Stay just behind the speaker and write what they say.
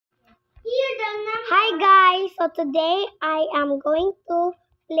Hi guys, so today I am going to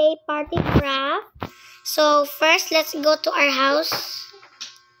play party craft. So first let's go to our house.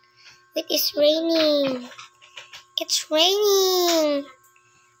 It is raining. It's raining.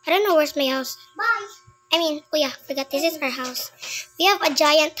 I don't know where's my house. Bye. Oh yeah, forgot this is our house. We have a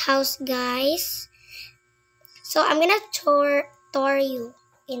giant house, guys. So I'm gonna tour you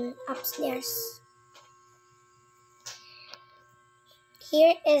in upstairs.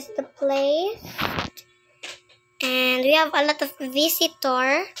 Here is the place. And we have a lot of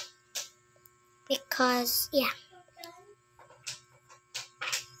visitor because yeah.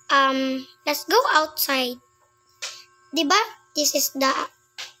 Let's go outside. Diba? This is the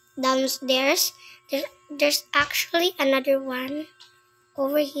downstairs. There's actually another one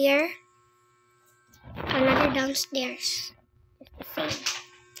over here. Another downstairs. It's the same.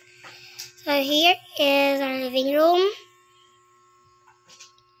 So here is our living room.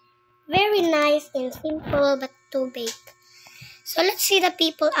 Very nice and simple but too big. So let's see the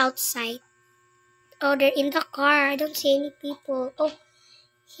people outside. Oh, they're in the car. I don't see any people. Oh,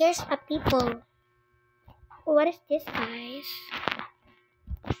 here's a people. What is this, guys?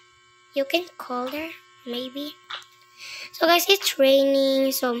 You can call there, maybe. So guys, it's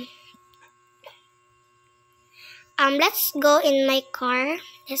raining. So let's go in my car.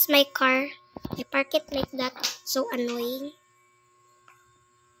 That's my car. I park it like that. So annoying.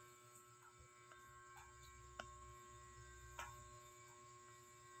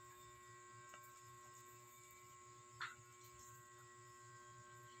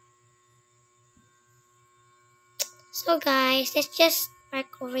 So guys, let's just park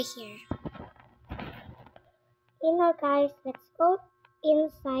over here. Guys, let's go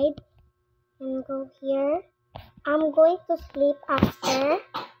inside and go here. I'm going to sleep after.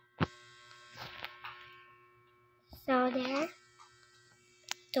 So there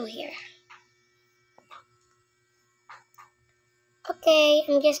to here. Okay,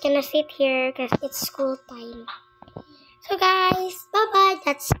 I'm just gonna sit here because it's school time. So guys, bye-bye.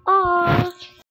 That's all.